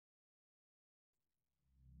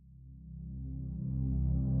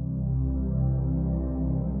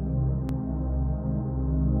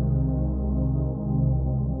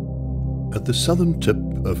At the southern tip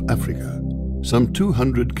of Africa, some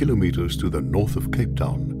 200 kilometers to the north of Cape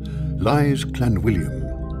Town, lies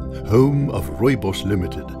Clanwilliam, home of Rooibos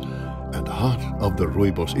Limited and heart of the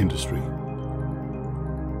Rooibos industry.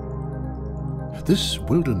 This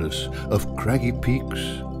wilderness of craggy peaks,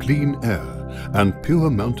 clean air and pure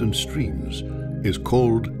mountain streams is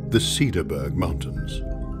called the Cederberg Mountains.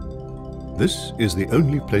 This is the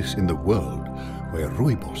only place in the world where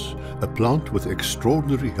Rooibos, a plant with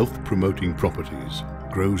extraordinary health-promoting properties,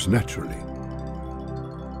 grows naturally.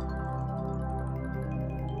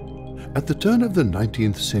 At the turn of the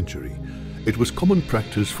 19th century, it was common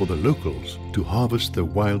practice for the locals to harvest the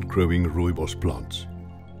wild-growing Rooibos plants.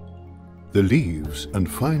 The leaves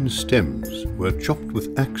and fine stems were chopped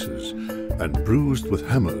with axes and bruised with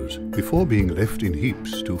hammers before being left in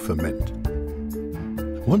heaps to ferment.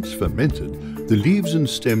 Once fermented, the leaves and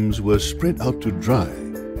stems were spread out to dry,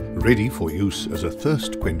 ready for use as a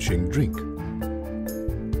thirst-quenching drink.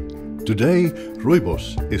 Today,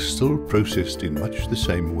 Rooibos is still processed in much the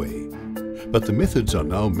same way, but the methods are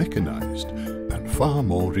now mechanized and far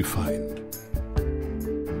more refined.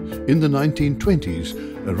 In the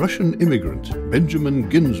 1920s, a Russian immigrant, Benjamin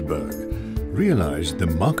Ginsberg, realized the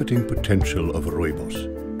marketing potential of Rooibos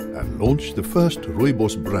and launched the first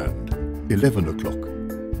Rooibos brand, 11 o'clock.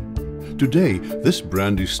 Today, this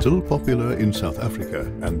brand is still popular in South Africa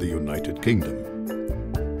and the United Kingdom.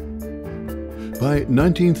 By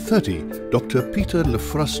 1930, Dr. Peter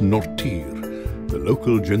Lefras-Nortier, the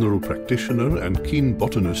local general practitioner and keen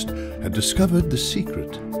botanist, had discovered the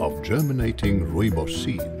secret of germinating Rooibos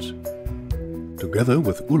seeds. Together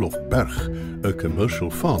with Olof Berg, a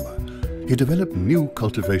commercial farmer, he developed new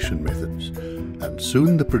cultivation methods, and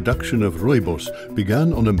soon the production of Rooibos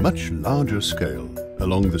began on a much larger scale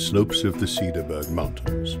along the slopes of the Cederberg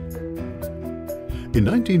Mountains. In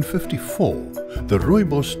 1954, the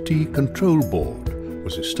Rooibos Tea Control Board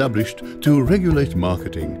was established to regulate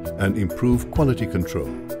marketing and improve quality control.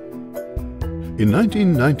 In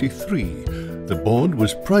 1993, the board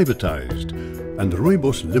was privatized and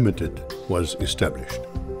Rooibos Limited was established.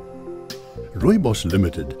 Rooibos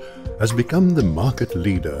Limited has become the market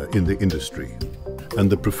leader in the industry and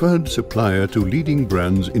the preferred supplier to leading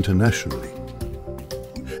brands internationally.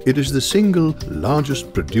 It is the single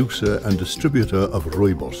largest producer and distributor of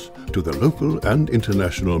Rooibos to the local and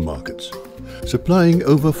international markets, supplying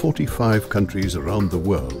over 45 countries around the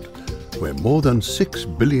world, where more than 6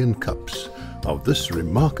 billion cups of this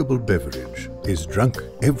remarkable beverage is drunk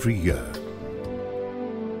every year.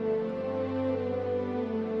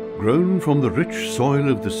 Grown from the rich soil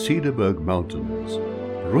of the Cederberg Mountains,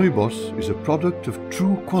 Rooibos is a product of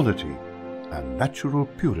true quality and natural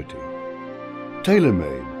purity,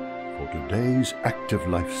 tailor-made for today's active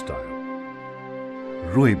lifestyle.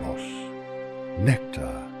 Rooibos,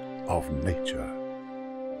 nectar of nature.